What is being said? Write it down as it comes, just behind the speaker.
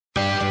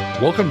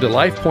Welcome to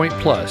Life Point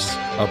Plus,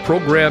 a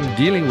program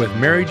dealing with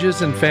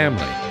marriages and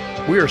family.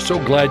 We are so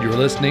glad you're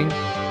listening.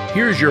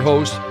 Here's your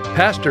host,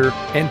 pastor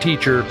and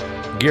teacher,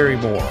 Gary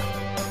Moore.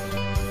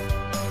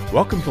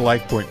 Welcome to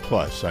Life Point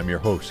Plus. I'm your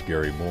host,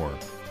 Gary Moore.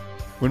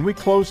 When we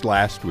closed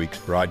last week's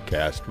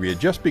broadcast, we had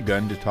just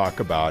begun to talk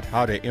about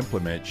how to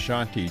implement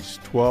Shanti's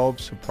 12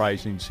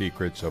 surprising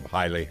secrets of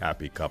highly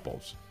happy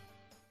couples.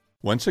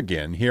 Once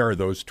again, here are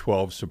those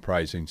 12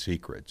 surprising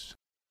secrets.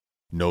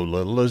 Know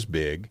little is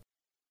big,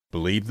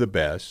 believe the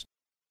best,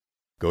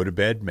 go to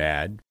bed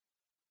mad,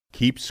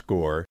 keep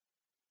score,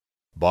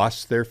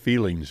 boss their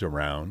feelings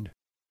around,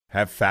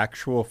 have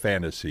factual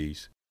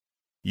fantasies,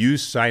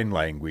 use sign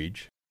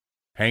language,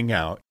 hang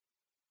out,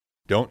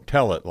 don't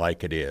tell it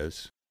like it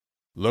is,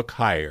 look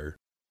higher,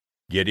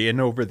 get in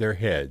over their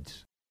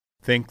heads,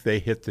 think they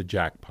hit the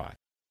jackpot.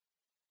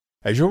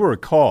 As you'll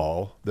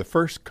recall, the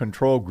first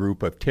control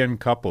group of 10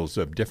 couples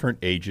of different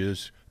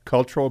ages,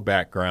 cultural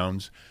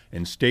backgrounds,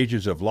 and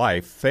stages of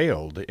life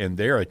failed in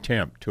their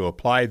attempt to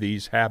apply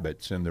these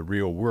habits in the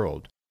real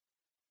world.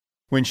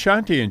 When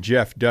Shanti and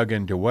Jeff dug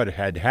into what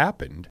had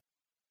happened,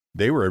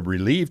 they were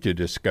relieved to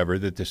discover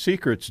that the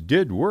secrets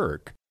did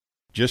work,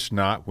 just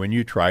not when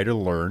you try to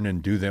learn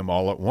and do them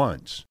all at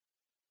once.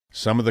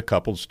 Some of the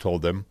couples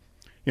told them,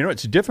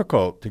 it's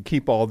difficult to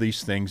keep all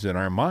these things in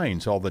our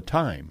minds all the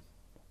time.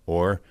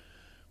 Or,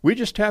 we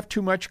just have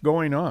too much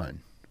going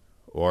on.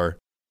 Or,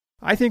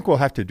 I think we'll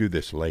have to do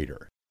this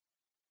later.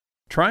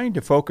 Trying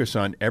to focus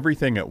on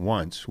everything at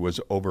once was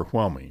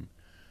overwhelming,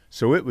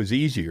 so it was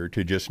easier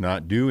to just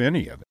not do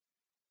any of it.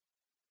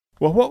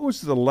 Well, what was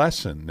the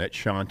lesson that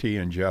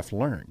Shanti and Jeff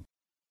learned?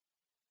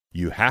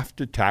 You have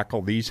to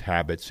tackle these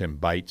habits in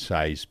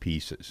bite-sized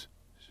pieces.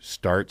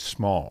 Start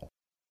small.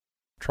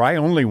 Try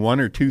only one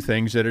or two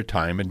things at a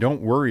time and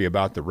don't worry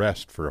about the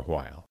rest for a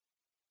while.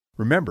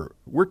 Remember,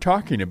 we're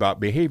talking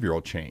about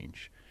behavioral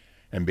change,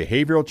 and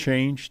behavioral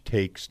change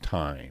takes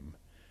time,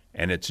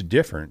 and it's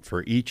different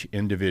for each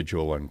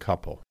individual and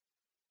couple.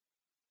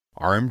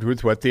 Armed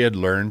with what they had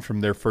learned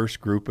from their first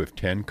group of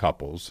 10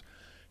 couples,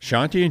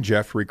 Shanti and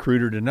Jeff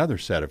recruited another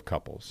set of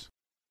couples.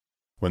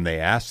 When they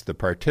asked the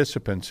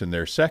participants in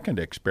their second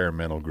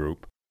experimental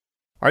group,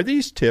 "Are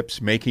these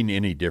tips making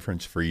any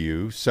difference for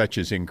you, such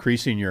as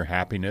increasing your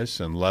happiness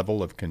and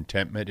level of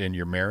contentment in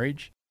your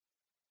marriage?"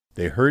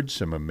 They heard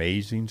some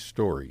amazing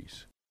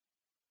stories.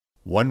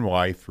 One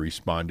wife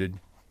responded,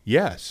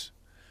 "Yes,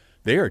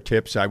 they are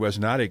tips I was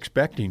not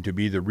expecting to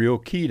be the real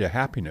key to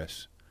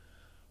happiness.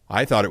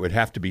 I thought it would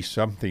have to be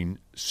something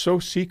so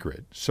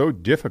secret, so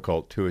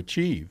difficult to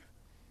achieve.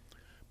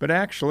 But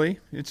actually,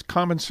 it's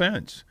common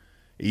sense,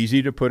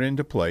 easy to put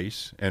into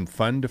place, and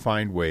fun to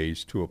find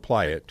ways to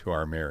apply it to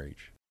our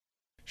marriage."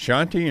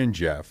 Shanti and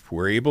Jeff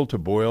were able to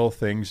boil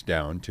things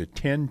down to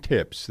 10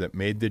 tips that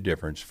made the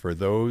difference for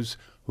those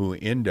who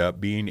end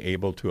up being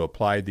able to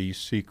apply these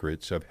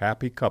secrets of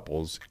happy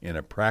couples in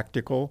a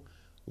practical,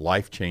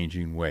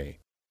 life-changing way.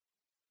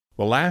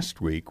 Well,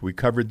 last week we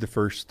covered the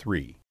first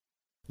 3.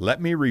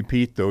 Let me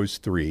repeat those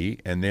 3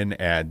 and then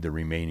add the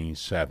remaining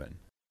 7.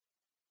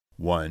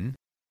 1.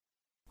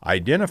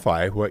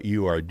 Identify what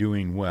you are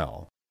doing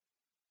well.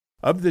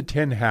 Of the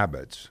 10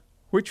 habits,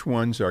 which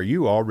ones are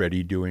you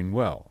already doing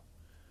well?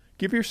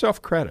 Give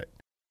yourself credit.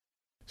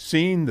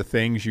 Seeing the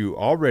things you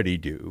already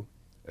do,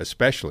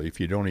 especially if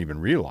you don't even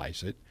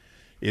realize it,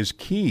 is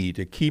key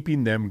to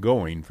keeping them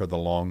going for the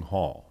long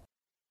haul.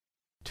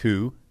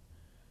 2.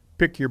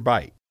 Pick your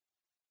bite.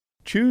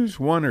 Choose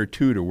 1 or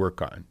 2 to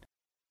work on.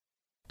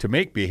 To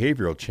make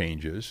behavioral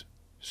changes,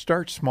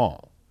 start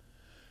small.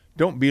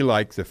 Don't be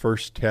like the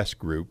first test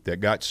group that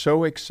got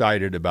so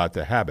excited about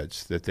the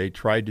habits that they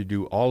tried to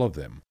do all of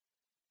them,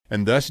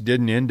 and thus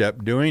didn't end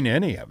up doing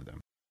any of them.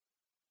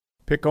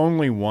 Pick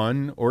only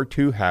 1 or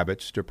 2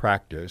 habits to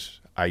practice,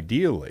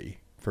 ideally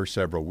for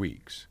several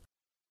weeks.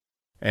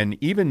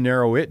 And even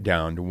narrow it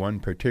down to one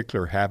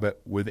particular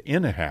habit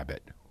within a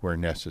habit where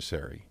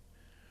necessary.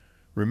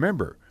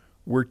 Remember,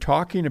 we're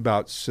talking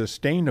about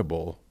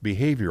sustainable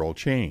behavioral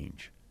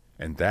change,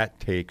 and that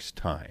takes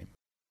time.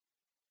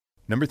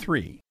 Number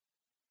 3,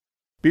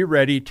 be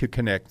ready to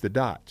connect the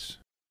dots.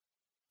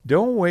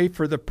 Don't wait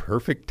for the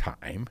perfect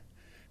time,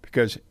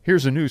 because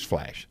here's a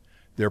newsflash,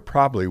 there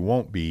probably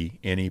won't be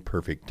any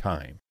perfect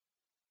time.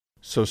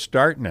 So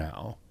start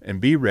now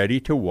and be ready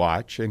to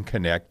watch and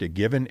connect a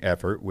given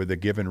effort with a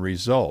given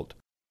result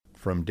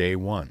from day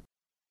 1.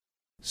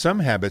 Some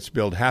habits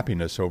build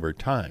happiness over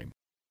time,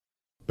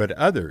 but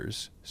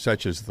others,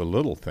 such as the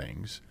little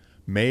things,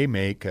 may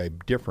make a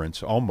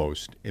difference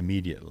almost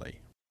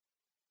immediately.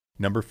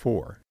 Number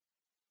 4,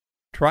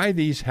 try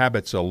these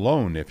habits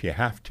alone if you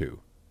have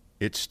to.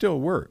 It still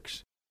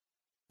works.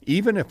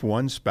 Even if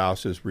one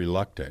spouse is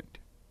reluctant,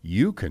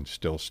 you can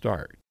still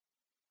start.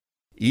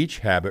 Each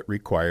habit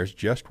requires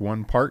just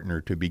one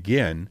partner to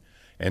begin,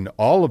 and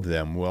all of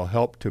them will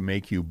help to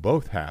make you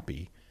both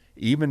happy,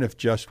 even if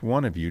just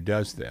one of you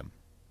does them.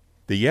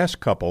 The yes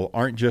couple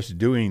aren't just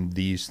doing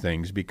these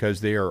things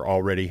because they are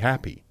already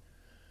happy.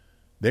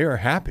 They are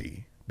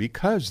happy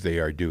because they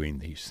are doing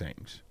these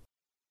things.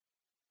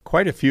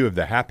 Quite a few of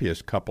the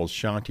happiest couples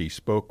Shanti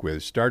spoke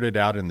with started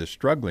out in the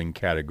struggling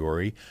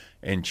category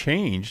and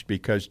changed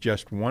because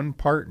just one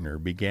partner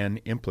began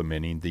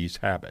implementing these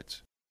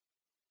habits.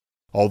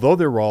 Although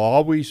there will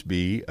always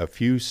be a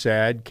few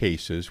sad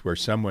cases where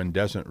someone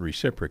doesn't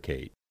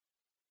reciprocate,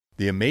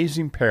 the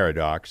amazing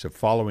paradox of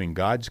following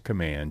God's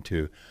command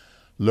to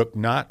look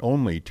not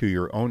only to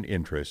your own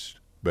interests,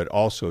 but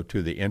also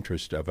to the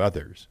interest of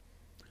others.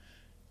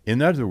 In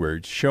other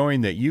words,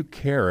 showing that you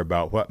care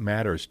about what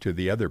matters to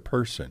the other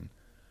person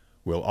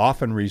will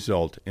often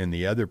result in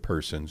the other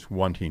person's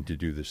wanting to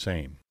do the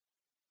same.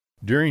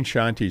 During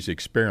Shanti's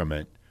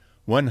experiment,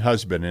 one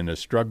husband in a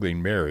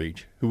struggling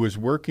marriage who was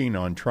working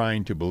on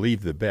trying to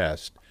believe the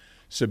best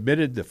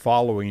submitted the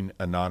following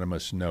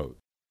anonymous note.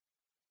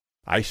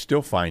 I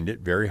still find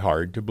it very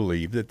hard to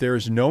believe that there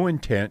is no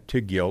intent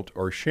to guilt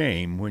or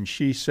shame when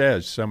she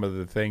says some of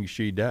the things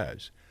she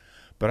does,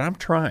 but I'm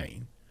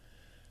trying.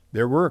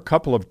 There were a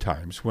couple of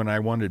times when I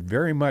wanted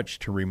very much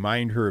to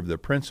remind her of the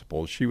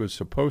principles she was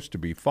supposed to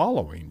be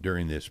following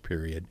during this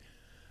period,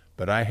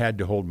 but I had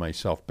to hold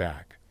myself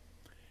back.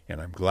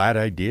 And I'm glad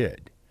I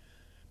did,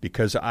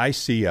 because I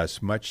see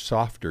us much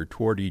softer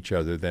toward each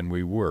other than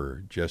we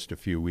were just a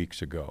few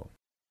weeks ago.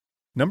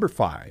 Number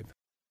 5,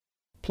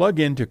 plug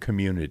into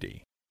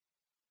community.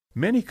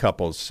 Many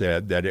couples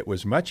said that it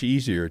was much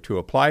easier to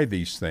apply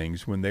these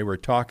things when they were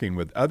talking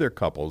with other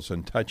couples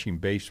and touching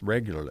base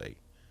regularly.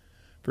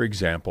 For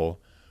example,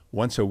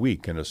 once a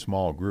week in a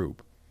small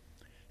group,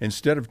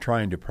 instead of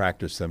trying to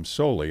practice them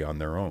solely on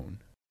their own.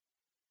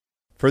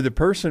 For the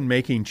person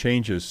making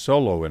changes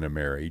solo in a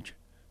marriage,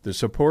 the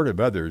support of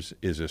others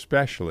is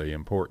especially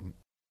important.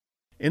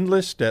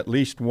 Enlist at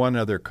least one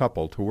other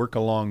couple to work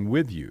along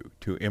with you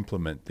to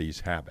implement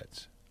these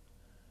habits.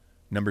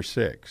 Number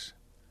 6,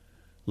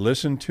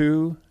 listen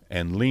to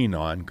and lean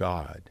on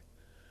God.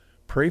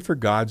 Pray for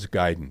God's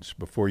guidance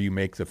before you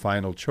make the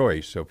final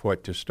choice of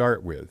what to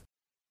start with,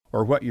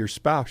 or what your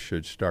spouse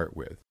should start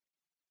with.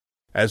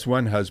 As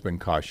one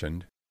husband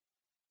cautioned,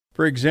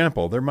 for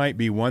example, there might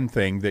be one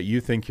thing that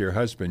you think your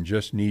husband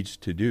just needs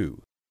to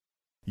do.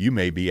 You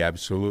may be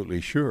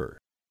absolutely sure,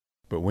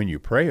 but when you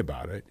pray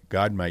about it,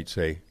 God might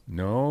say,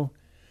 no,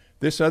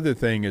 this other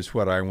thing is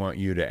what I want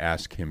you to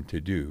ask him to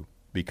do,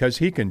 because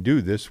he can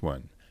do this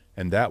one,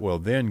 and that will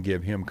then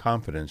give him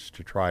confidence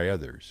to try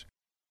others.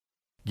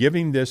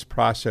 Giving this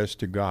process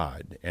to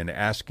God and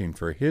asking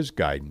for his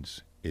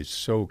guidance is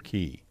so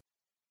key.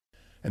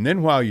 And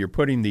then while you're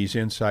putting these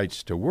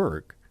insights to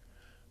work,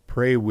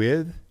 pray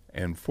with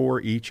and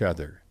for each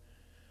other,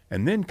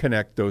 and then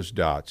connect those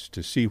dots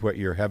to see what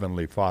your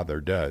Heavenly Father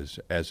does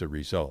as a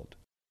result.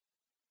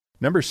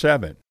 Number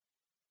 7,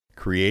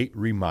 create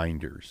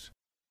reminders.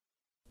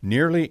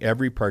 Nearly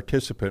every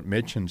participant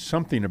mentioned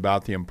something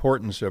about the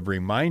importance of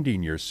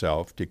reminding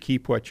yourself to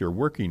keep what you're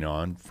working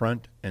on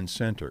front and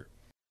center.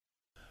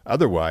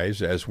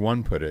 Otherwise, as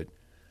one put it,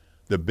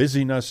 the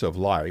busyness of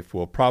life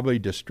will probably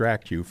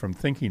distract you from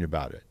thinking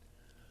about it.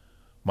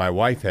 My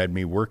wife had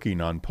me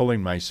working on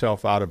pulling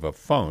myself out of a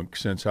funk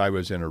since I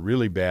was in a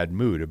really bad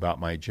mood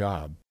about my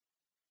job.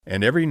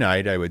 And every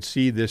night I would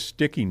see this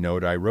sticky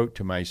note I wrote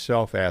to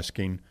myself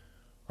asking,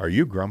 "Are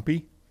you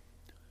grumpy?"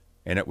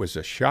 And it was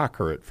a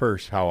shocker at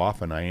first how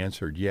often I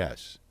answered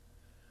yes.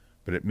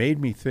 But it made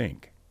me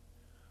think.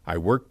 I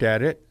worked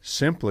at it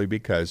simply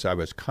because I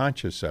was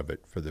conscious of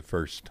it for the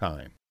first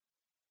time.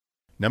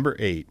 Number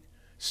 8,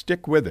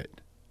 stick with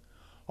it.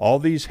 All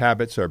these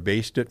habits are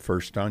based at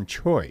first on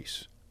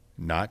choice,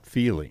 not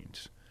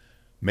feelings.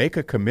 Make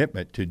a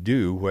commitment to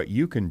do what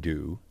you can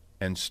do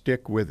and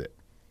stick with it.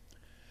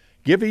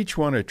 Give each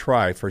one a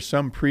try for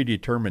some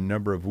predetermined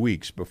number of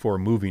weeks before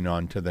moving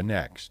on to the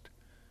next.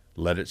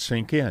 Let it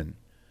sink in.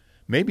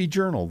 Maybe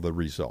journal the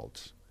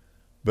results.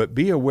 But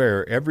be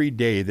aware every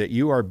day that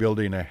you are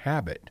building a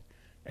habit,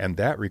 and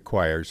that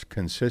requires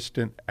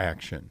consistent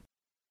action.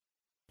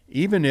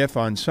 Even if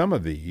on some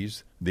of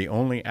these, the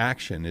only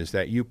action is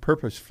that you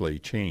purposefully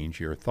change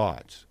your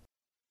thoughts.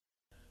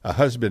 A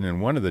husband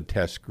in one of the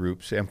test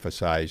groups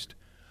emphasized,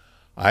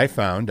 I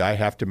found I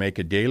have to make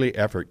a daily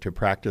effort to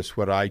practice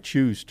what I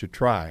choose to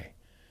try.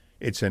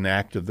 It's an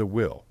act of the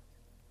will.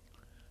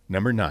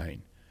 Number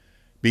 9,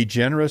 be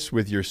generous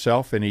with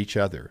yourself and each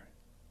other.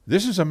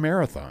 This is a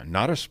marathon,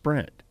 not a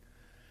sprint.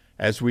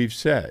 As we've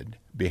said,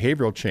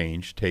 behavioral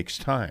change takes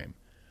time.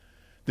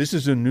 This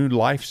is a new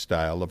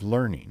lifestyle of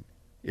learning.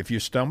 If you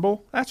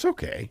stumble, that's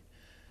okay.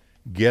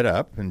 Get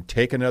up and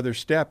take another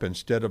step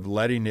instead of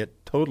letting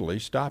it totally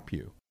stop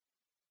you.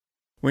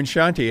 When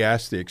Shanti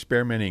asked the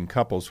experimenting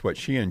couples what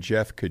she and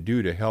Jeff could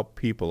do to help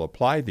people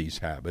apply these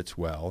habits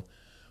well,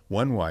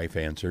 one wife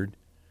answered,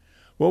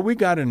 "Well, we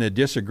got in a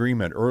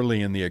disagreement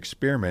early in the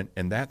experiment,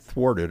 and that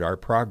thwarted our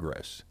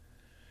progress.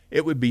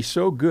 It would be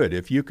so good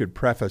if you could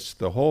preface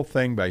the whole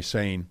thing by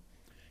saying,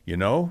 you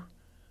know,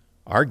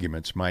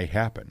 arguments might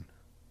happen,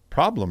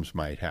 problems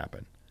might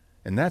happen,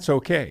 and that's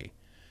okay.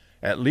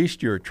 At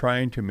least you're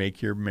trying to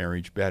make your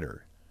marriage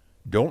better.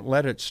 Don't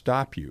let it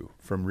stop you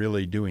from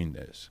really doing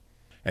this.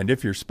 And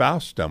if your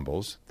spouse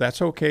stumbles,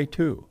 that's okay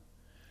too.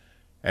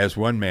 As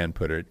one man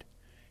put it,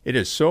 It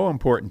is so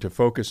important to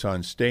focus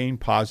on staying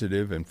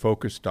positive and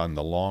focused on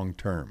the long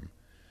term,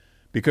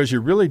 because you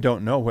really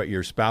don't know what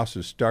your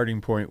spouse's starting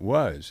point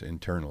was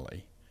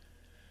internally.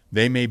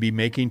 They may be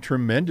making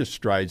tremendous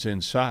strides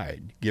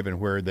inside, given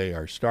where they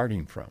are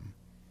starting from.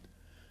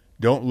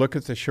 Don't look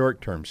at the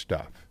short-term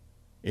stuff.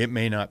 It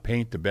may not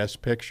paint the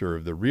best picture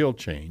of the real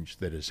change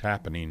that is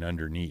happening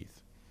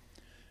underneath.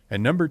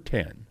 And number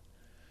 10,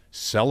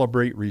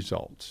 celebrate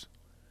results.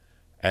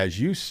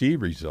 As you see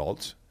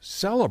results,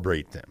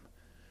 celebrate them.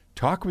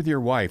 Talk with your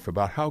wife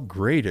about how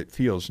great it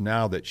feels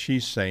now that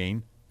she's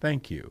saying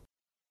thank you.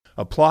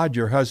 Applaud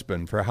your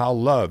husband for how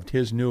loved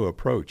his new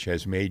approach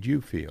has made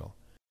you feel.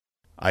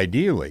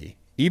 Ideally,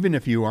 even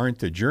if you aren't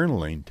the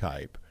journaling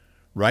type,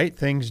 write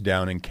things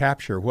down and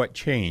capture what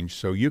changed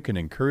so you can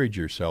encourage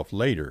yourself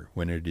later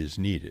when it is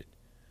needed.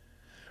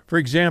 For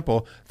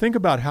example, think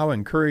about how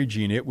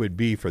encouraging it would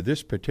be for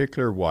this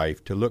particular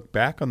wife to look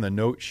back on the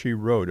note she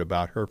wrote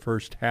about her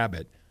first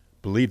habit,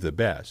 believe the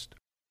best.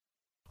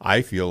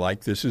 I feel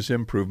like this has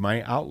improved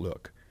my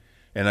outlook,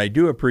 and I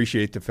do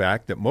appreciate the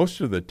fact that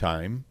most of the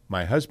time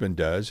my husband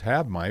does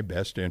have my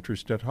best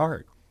interest at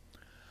heart.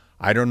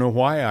 I don't know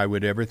why I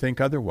would ever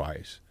think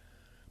otherwise,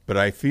 but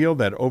I feel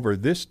that over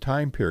this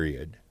time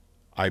period,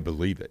 I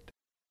believe it.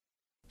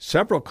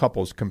 Several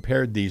couples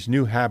compared these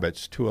new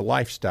habits to a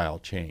lifestyle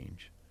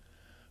change,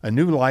 a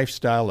new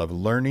lifestyle of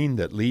learning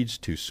that leads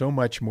to so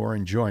much more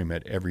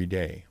enjoyment every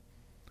day.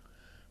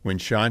 When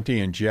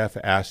Shanti and Jeff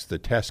asked the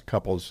test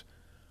couples,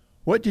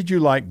 "What did you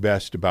like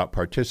best about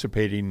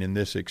participating in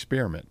this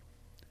experiment?"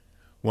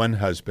 one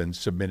husband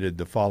submitted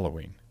the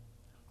following: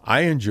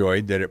 "I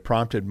enjoyed that it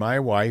prompted my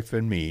wife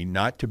and me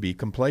not to be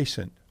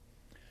complacent.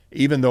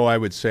 Even though I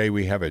would say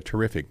we have a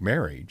terrific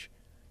marriage,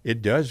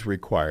 it does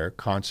require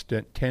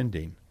constant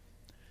tending.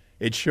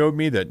 It showed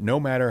me that no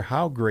matter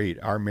how great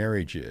our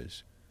marriage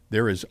is,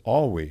 there is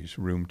always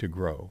room to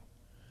grow.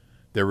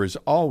 There is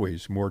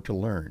always more to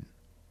learn.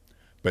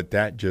 But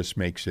that just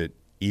makes it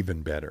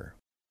even better."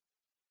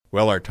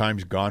 Well, our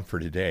time's gone for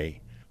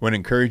today. I want to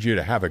encourage you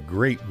to have a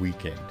great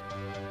weekend.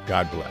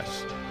 God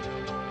bless.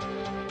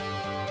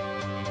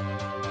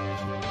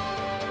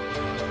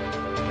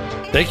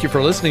 Thank you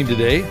for listening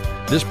today.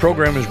 This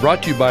program is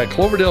brought to you by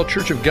Cloverdale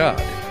Church of God.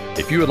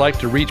 If you would like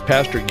to reach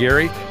Pastor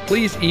Gary,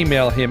 please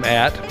email him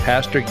at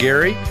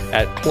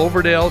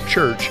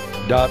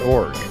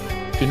pastorgary@cloverdalechurch.org.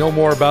 To know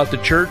more about the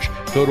church,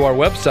 go to our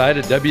website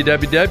at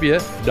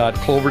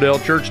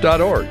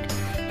www.cloverdalechurch.org.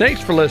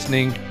 Thanks for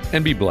listening,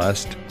 and be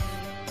blessed.